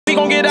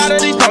gon' get out of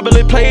these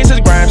public places.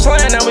 Grime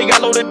slang, now we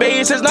got loaded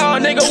bases. Nah,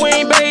 nigga, we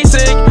ain't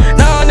basic.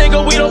 Nah,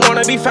 nigga, we don't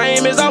wanna be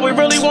famous. All we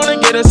really wanna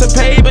get is some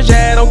papers.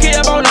 Yeah, I don't care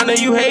about none of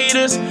you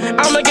haters.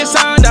 I'ma get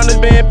signed down,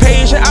 just being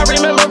patient. I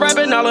remember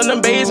rapping all in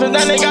them basements.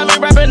 Now they got me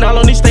rapping all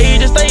on these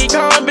stages. Stay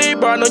calm, big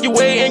bro, I know you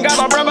waiting. Got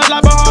my brothers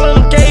like all of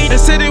them cages. The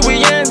city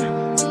we in,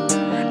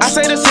 I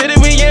say the city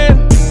we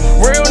in.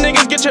 Real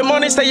niggas get your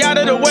money, stay out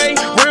of the way.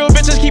 Real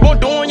bitches keep on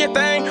doing your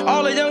thing.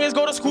 All the youngins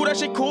go to school, that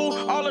shit cool.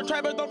 All the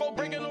trappers don't go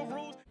breaking no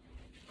rules.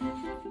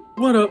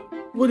 What up?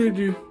 What it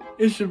do?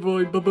 It's your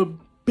boy,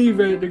 Be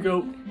Ready to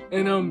Go.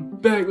 And I'm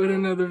back with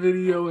another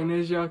video. And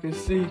as y'all can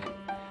see,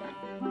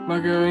 my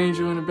girl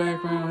Angel in the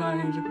background. Hi,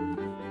 Angel.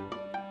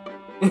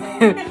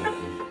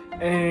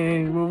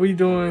 And what we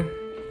doing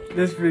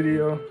this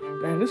video,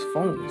 man, this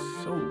phone is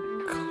so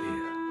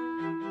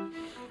clear.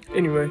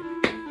 Anyway,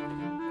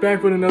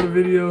 back with another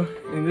video,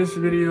 and this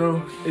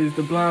video is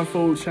the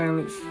blindfold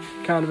challenge.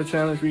 Kind of a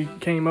challenge we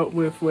came up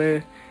with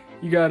where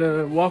you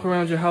gotta walk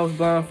around your house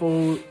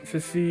blindfold to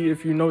see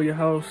if you know your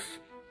house,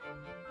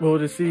 well,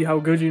 to see how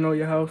good you know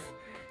your house,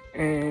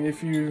 and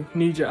if you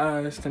need your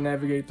eyes to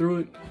navigate through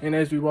it. And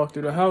as we walk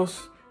through the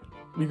house,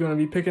 we're gonna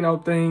be picking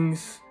out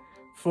things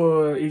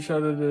for each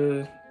other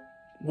to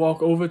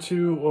walk over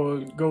to or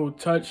go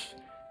touch,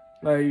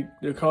 like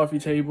the coffee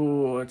table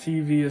or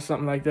TV or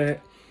something like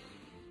that.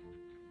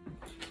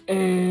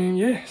 And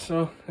yeah,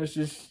 so let's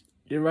just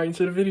get right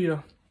into the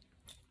video.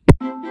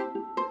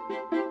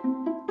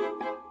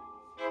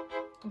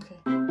 Okay.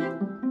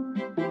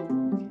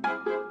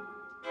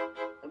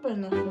 About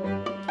enough for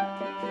it.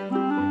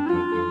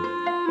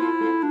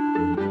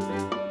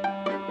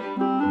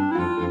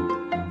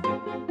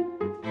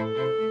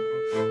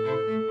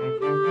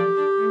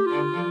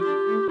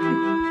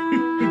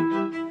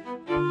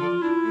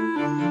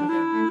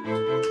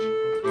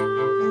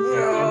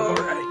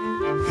 Alright.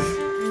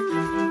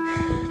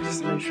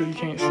 Just make sure you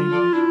can't see.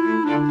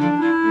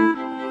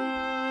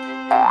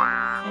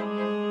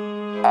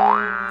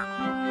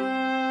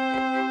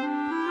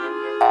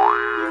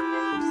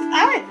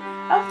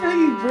 I feel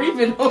you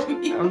breathing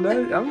on me. I'm not.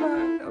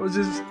 I was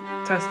just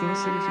testing to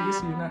see if you can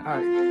see or not.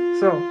 Alright,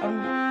 so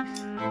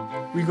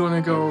we're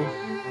gonna go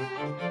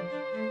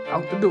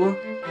out the door,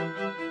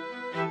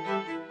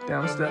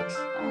 down the steps,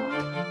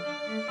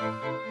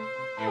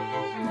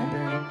 and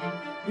then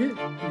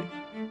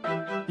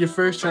your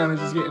first challenge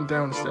is getting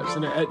down the steps,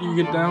 and then after you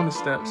get down the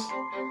steps,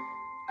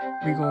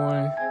 we're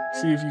going to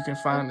see if you can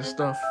find the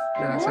stuff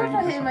that I tell you.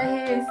 What if I hit my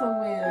head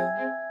somewhere?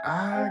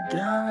 I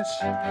got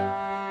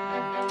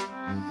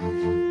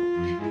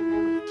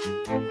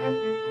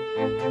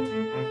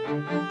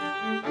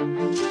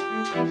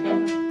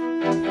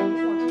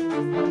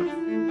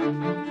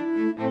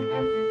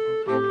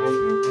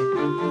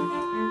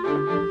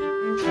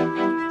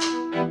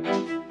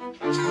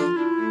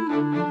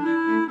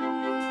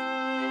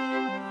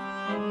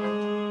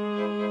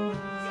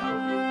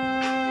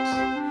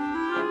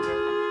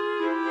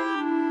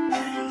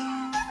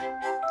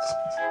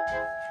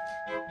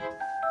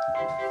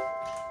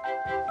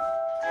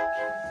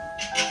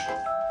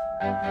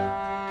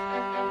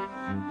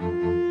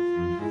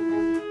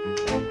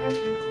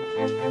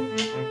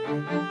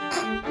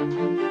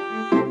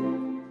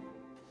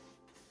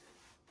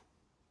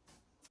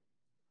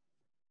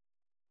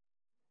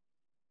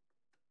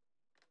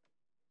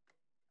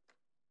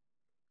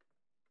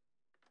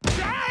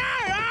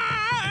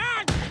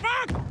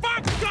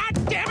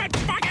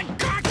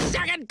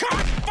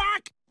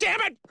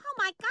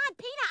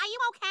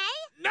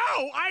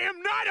No, I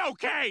am not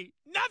okay!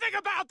 Nothing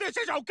about this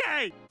is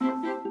okay!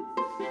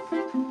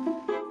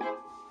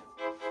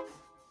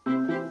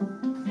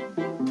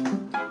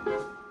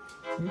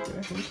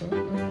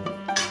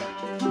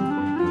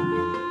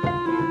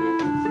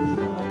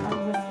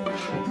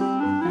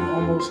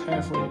 almost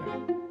halfway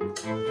there.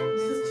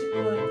 This is too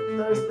good.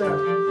 There's that.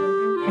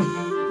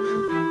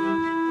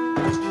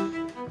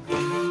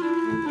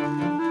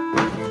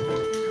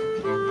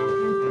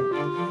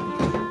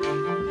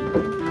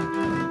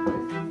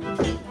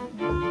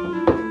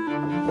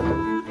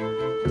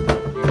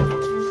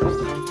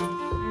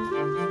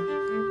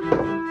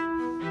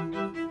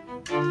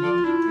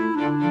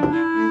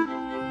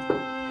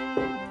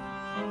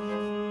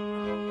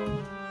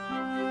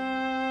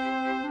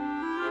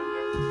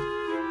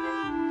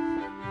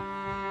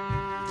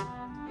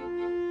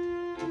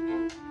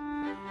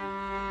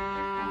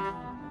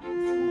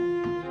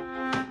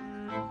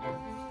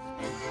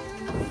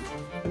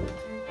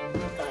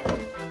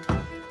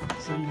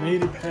 So you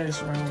made it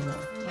past round one.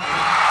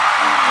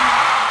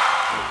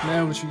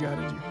 Now what you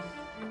gotta do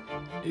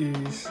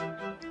is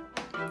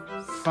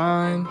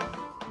find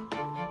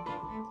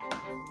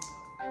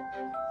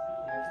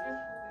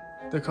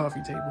the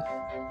coffee table.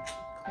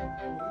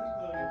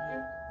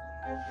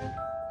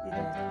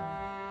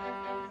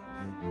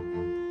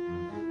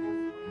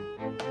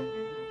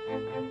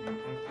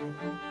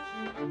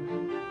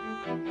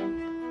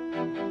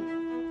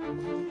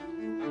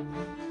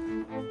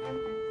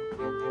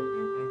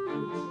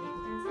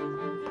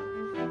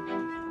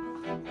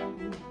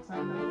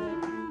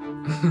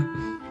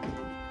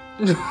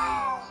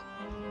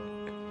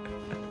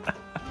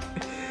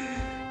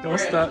 Don't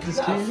stop. Just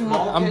keep going.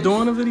 I'm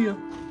doing a video.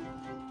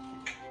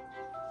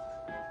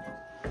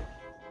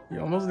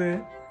 You almost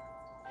there.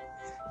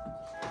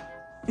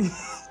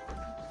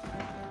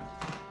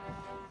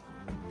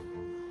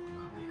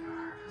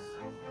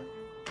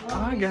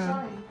 I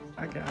got it.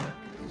 I got it.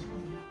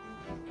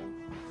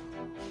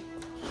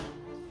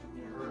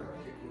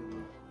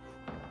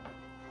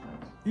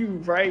 You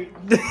right.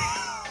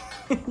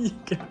 You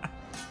got it.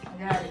 I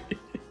got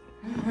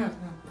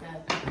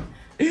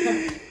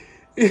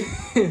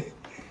it.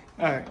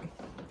 Alright.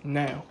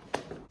 Now.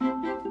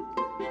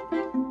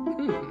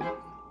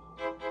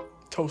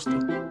 Toaster.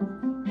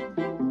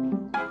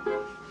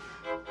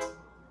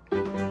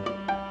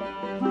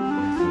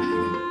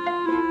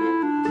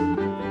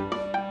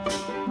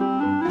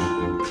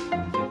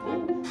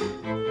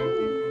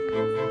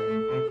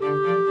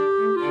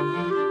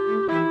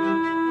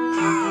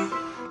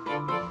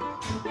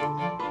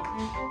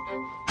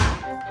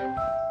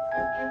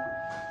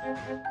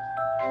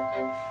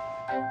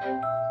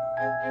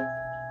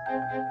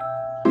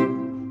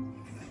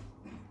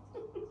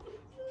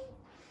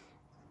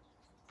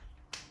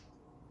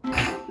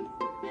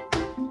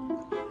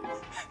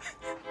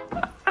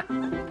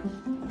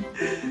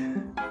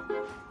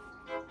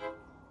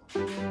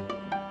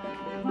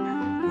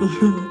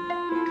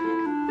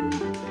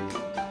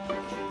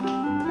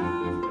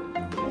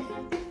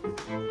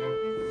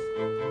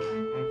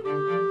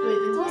 Wait,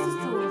 the toaster's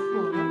still on the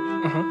floor, right?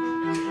 Uh-huh.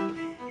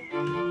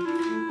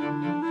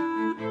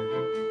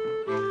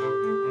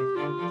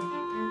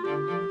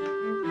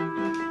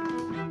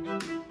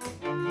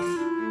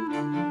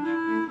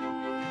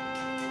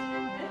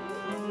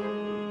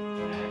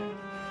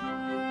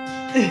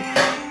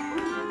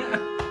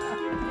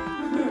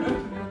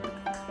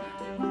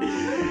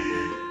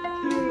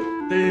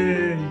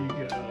 There you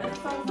go.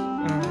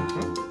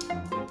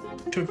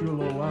 Took you a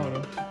little while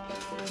though.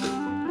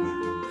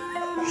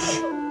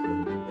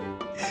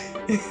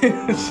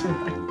 It's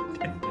right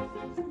there.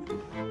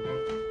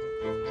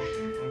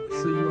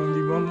 So you want to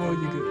do one more?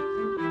 You good?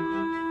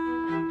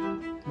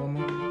 One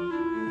more?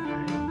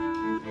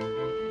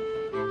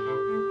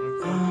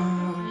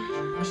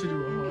 Alright. I should do a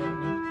hard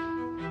one.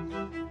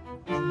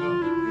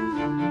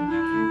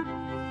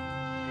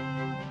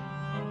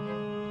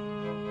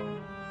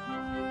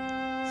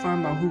 Find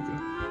my hookah.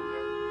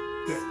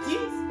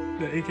 Excuse me?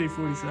 The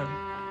AK-47.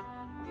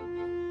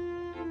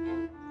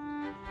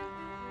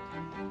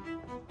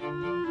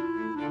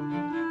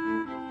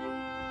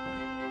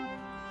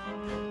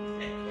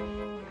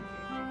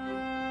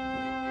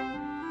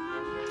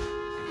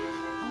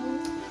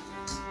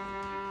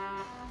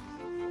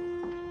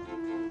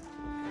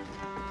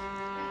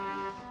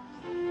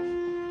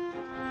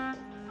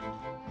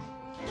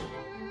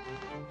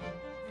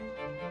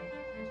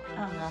 I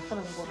don't know. I feel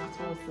like I'm walking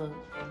towards the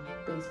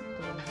basement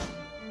door.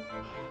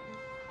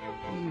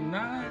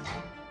 Not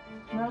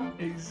No?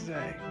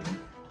 exactly.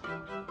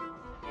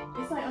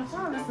 It's like I'm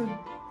trying to listen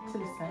to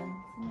the sound.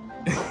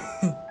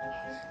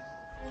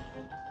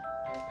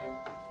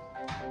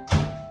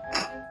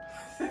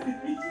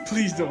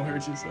 Please don't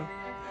hurt yourself.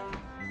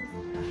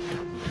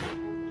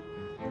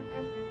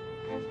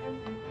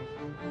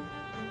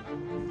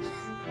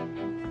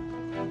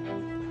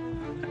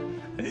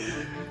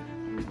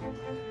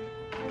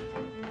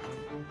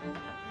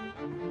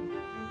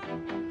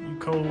 You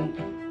cold.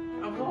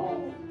 I'm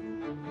cold.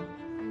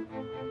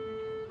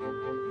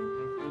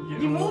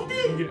 Getting You moved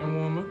it? You getting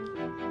warmer.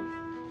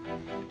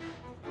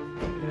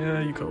 Yeah,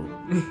 you cold.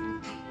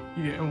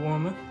 You getting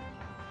warmer.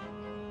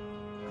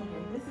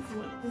 Okay, this is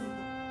the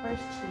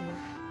first chair.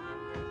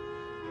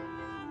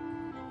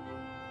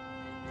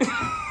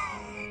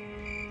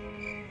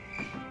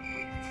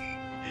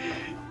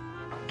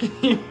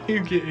 You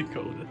getting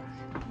colder.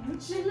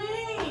 What you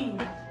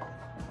mean?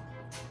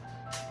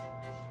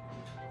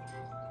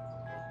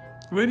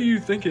 Where do you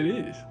think it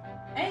is?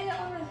 Ain't it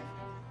on the...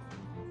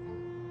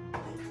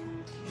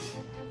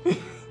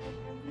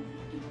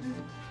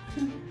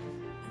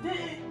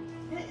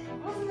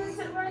 Wasn't it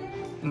sit right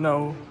here?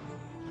 No.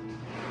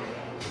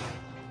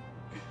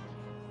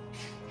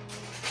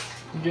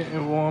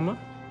 Getting warmer.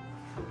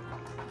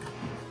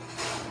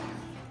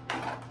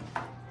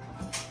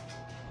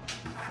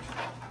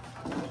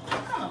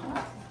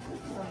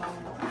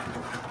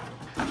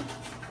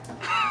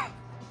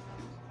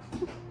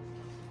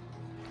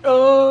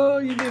 Oh,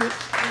 you did it.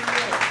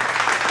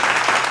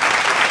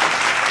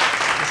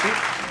 That's it?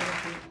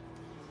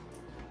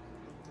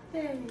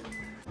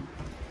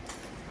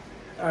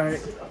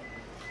 Alright.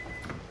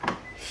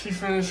 She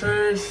finished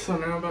hers, so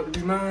now I'm about to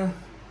do mine.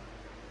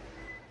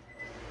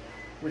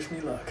 Wish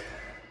me luck.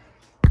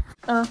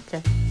 Oh,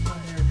 okay. My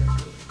hair got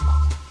good.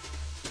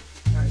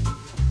 Alright.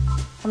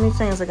 How many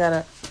fingers I got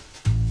up?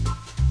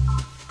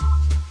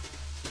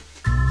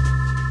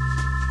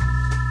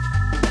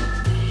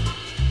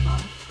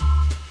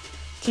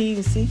 Can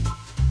you see?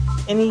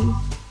 Any? I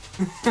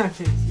can't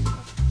see that.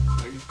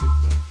 I can think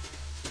that.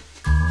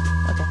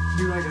 Okay.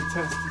 Do like a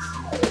test to see.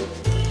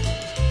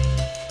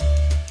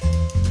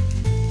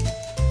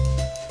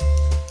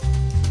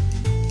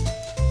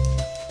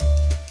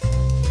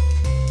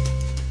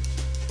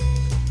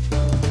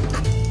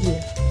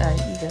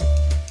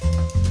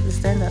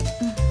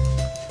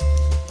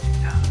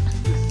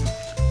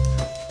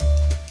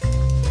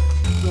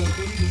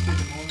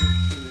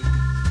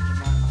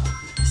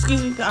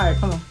 Excuse me. All right,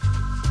 come on.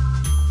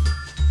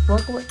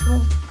 Walk away.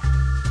 Come on.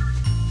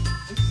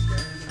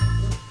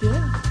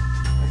 Yeah.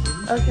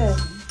 Okay.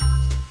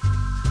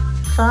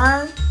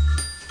 Fine.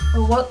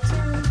 We'll walk to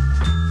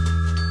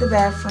the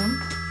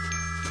bathroom.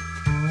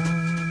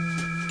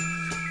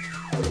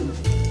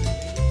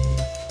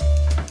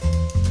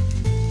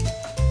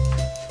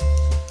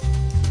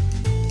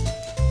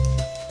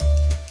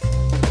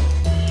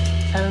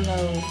 I don't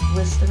know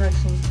which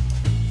direction.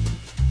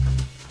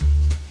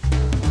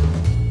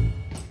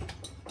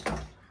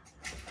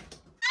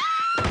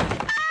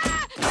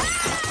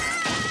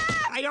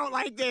 I don't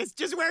like this.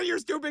 Just wear your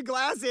stupid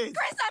glasses.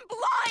 Chris, I'm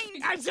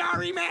blind! I'm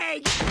sorry,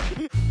 Meg.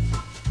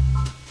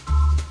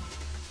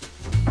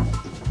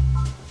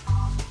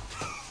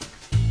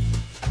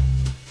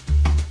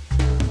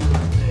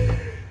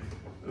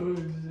 Oh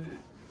shit.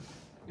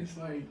 It's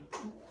like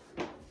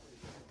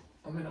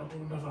I'm in a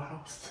whole nother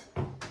house.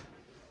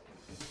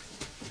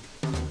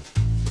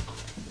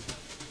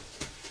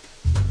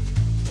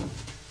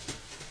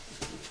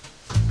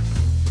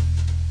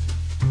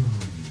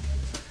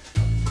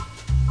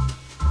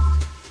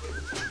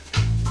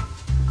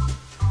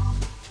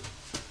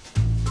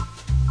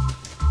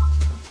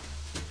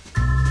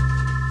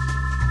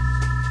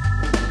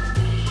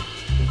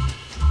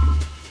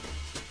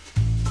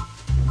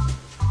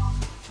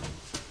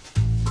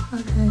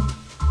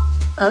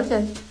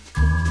 Okay.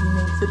 You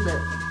made it to the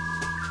bed.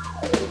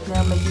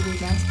 Now make you read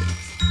downstairs.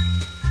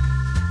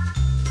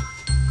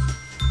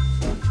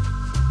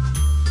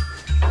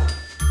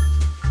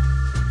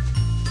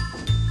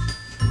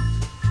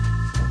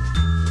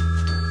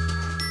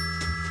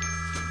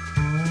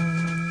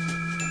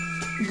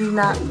 Do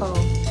not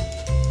fall.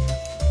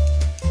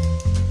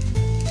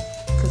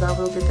 Because I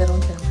will get that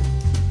on camera.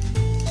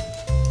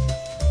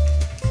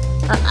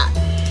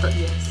 But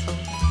yes, so.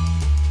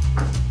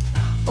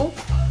 Oh.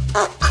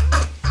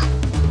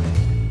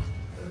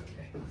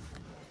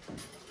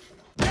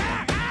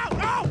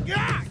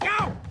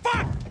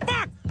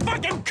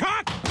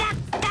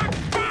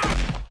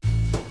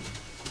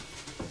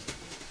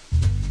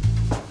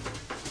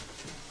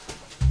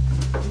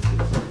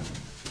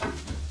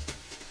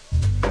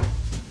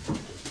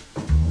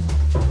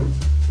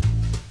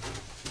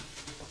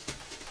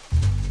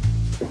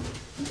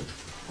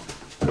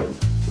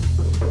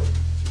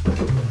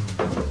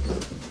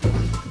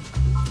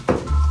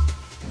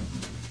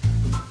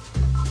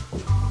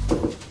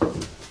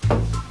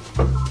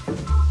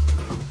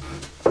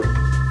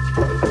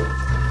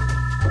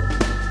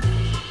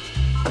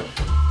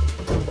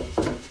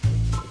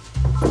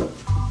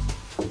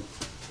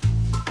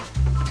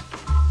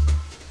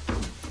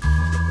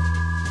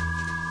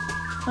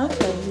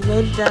 Okay, you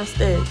made it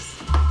downstairs.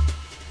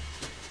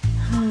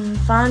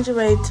 Find your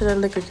way to the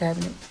liquor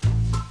cabinet.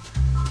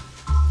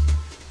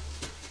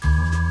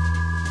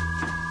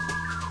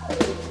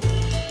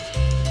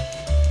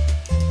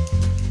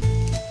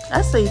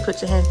 I say you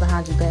put your hands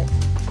behind your back.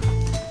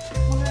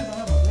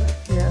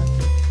 Yeah,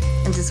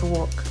 and just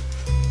walk.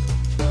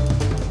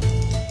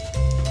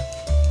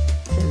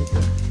 There we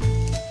go.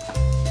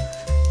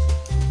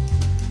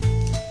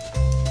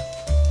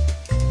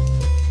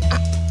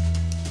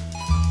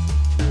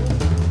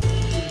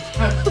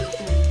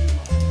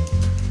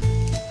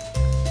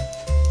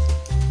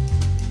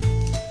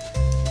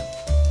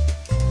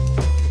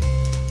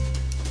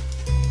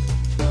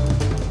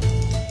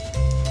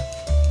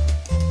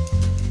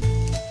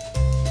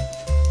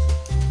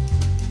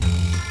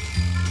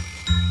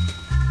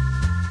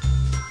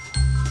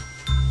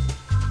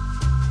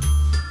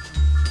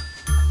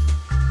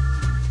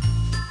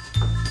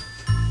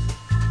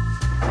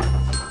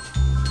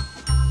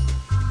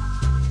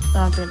 I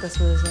don't think that's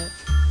what it's at.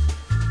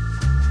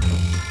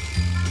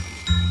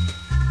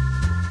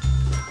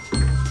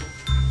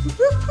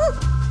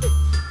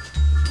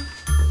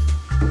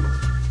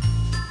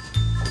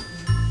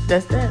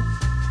 That's that.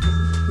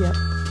 Yep.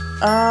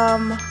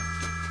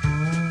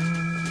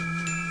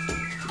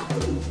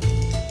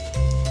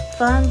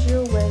 Find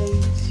your way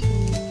to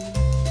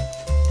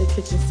the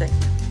kitchen sink.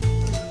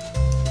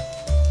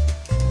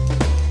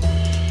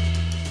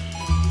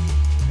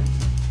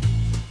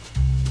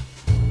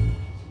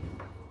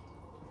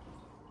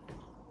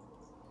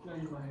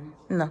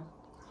 No.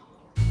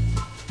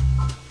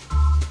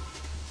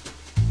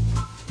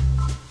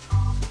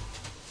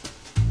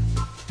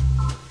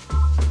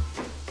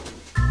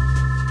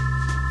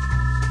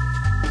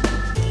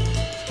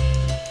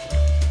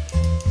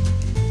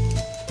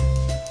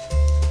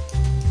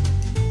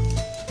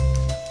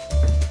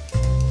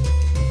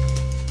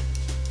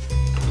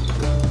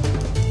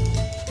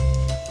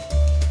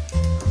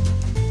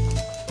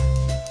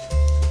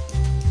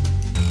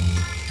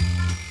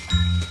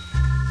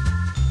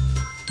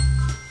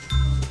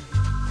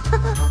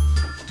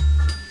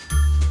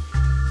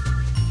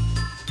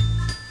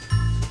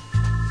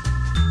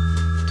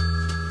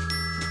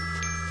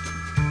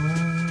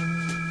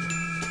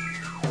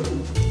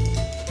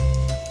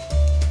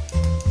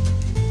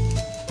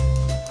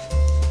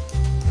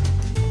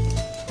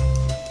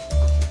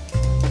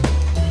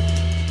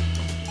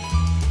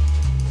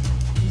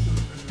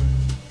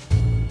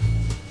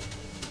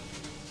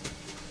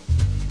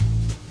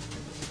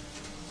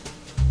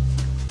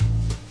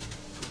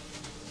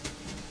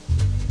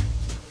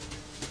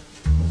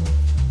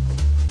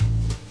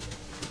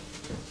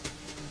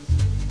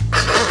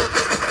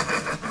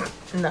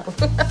 No.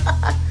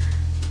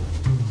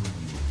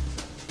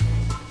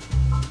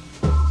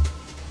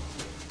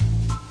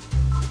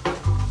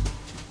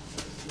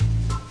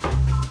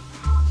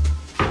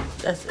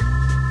 That's it.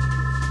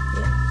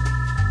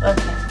 Yeah.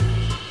 Okay.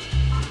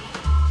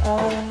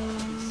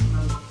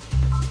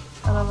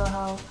 I don't know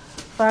how.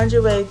 Find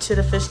your way to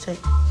the fish tank.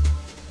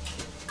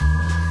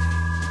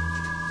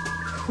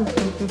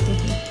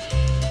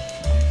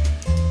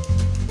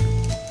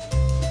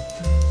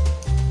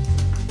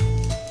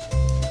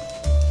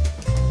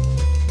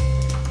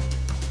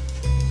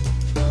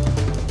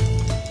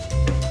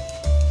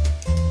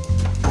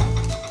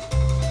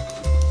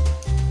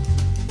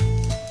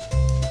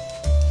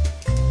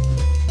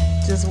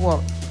 Just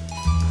walk.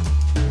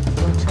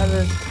 Don't try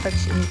to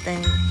touch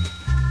anything.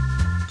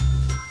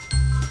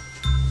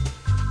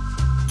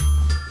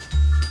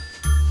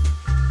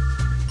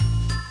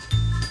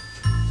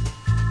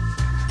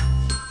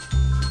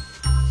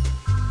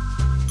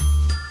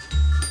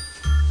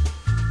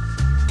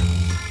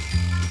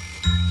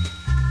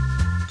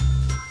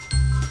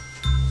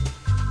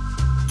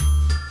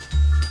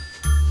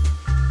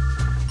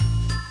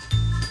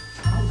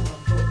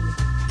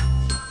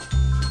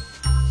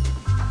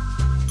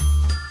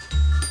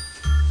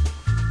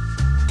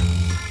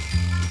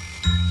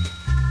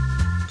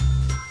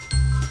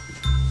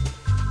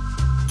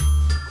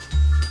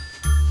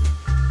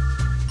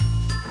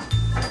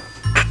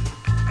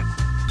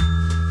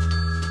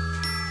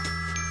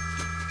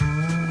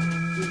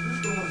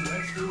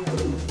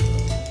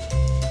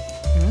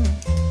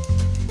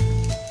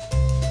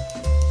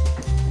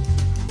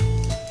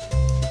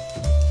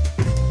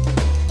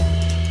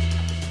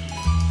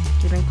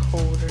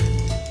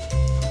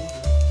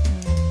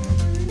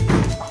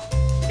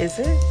 Is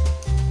it?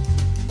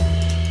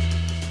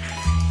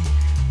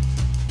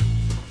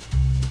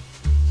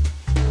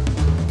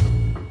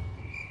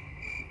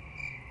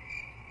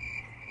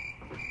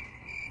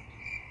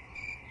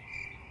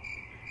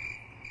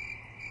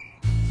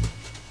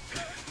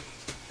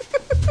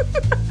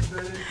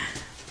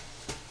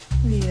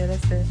 Yeah,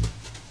 that's it.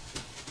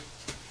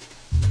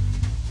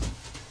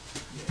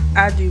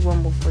 I'll do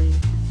one more for you.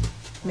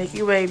 Make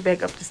your way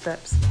back up the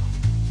steps.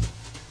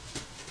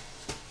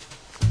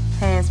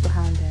 Hands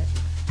behind that.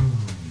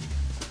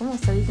 Come on,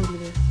 sir, you can do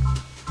this.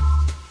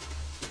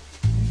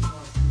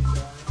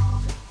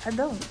 I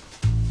don't.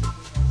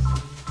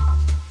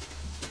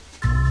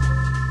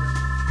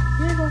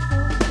 Yeah, go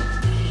for it.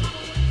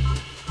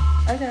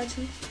 I got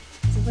you.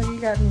 Just like you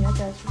got me, I got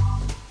you.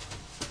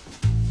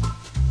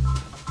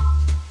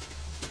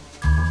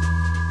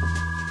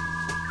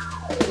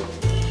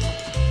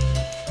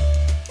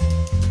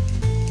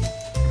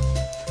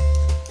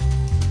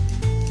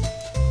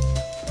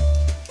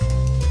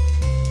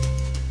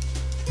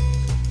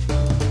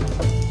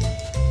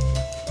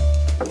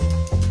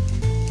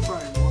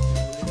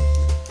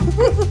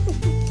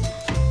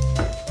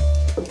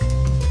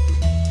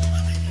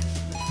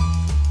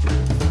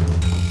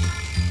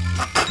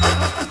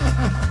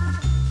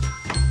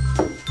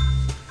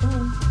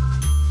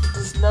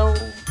 Just know.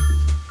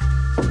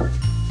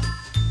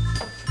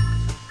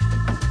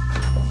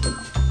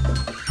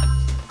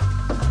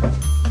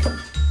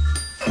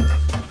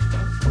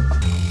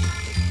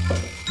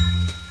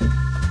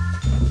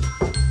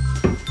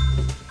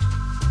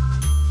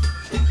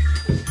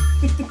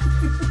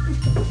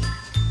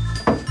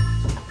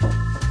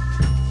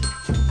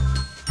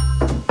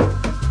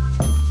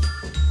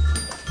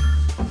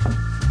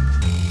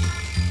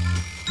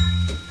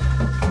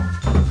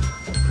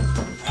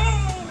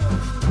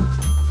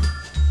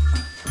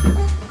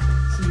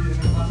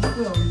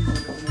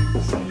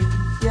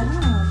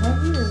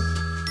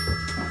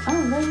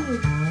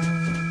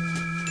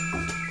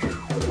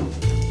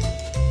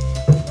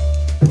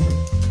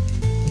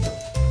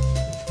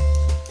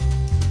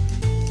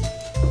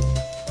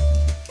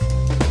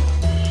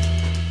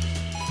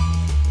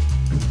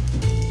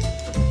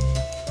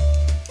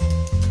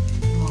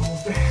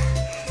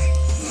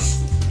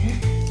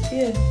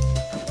 Yeah.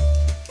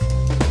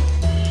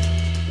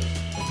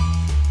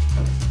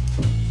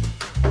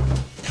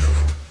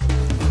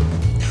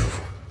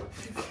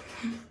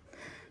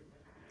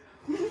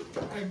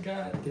 I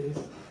got this.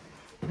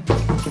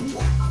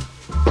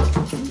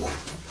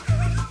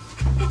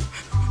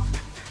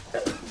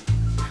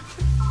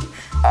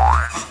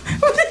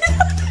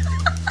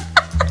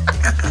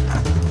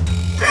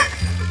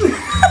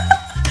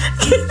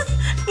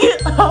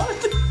 Get off.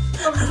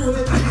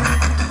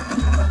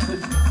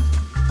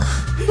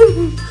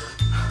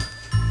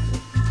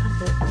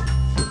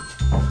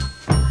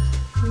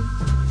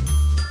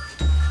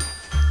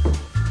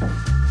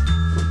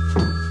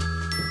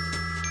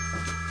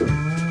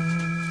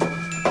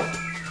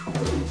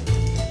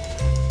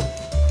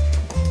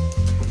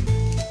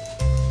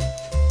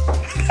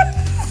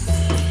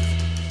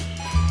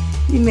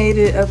 You made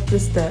it up the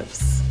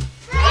steps.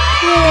 Yay!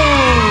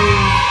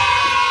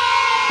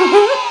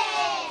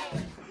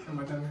 Am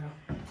I done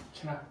now?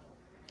 Can I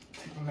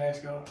take my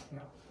mask off?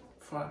 No.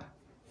 Before I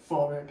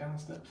fall back down the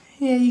steps.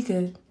 Yeah, you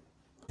good.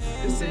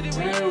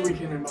 Now we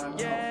can invite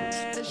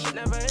Yeah, this shit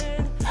never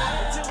end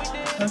until we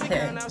did.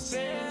 Okay.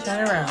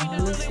 Turn around.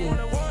 Let me see.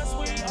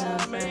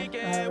 Alright.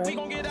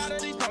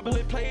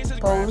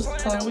 Pose.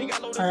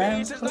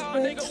 Alright.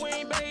 Okay.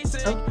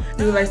 Oh,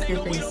 do the light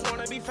your face.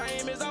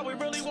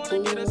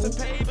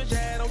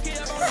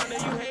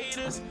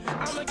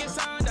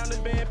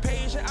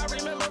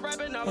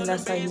 And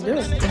that's how you do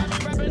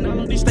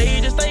it. These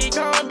stages stay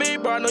calm,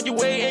 big bro. I know you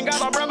waiting. Got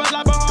my brother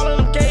like all of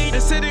them K.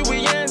 The city we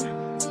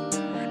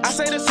in. I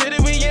say the city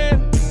we in.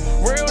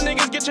 Real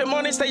niggas get your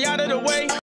money, stay out of the way.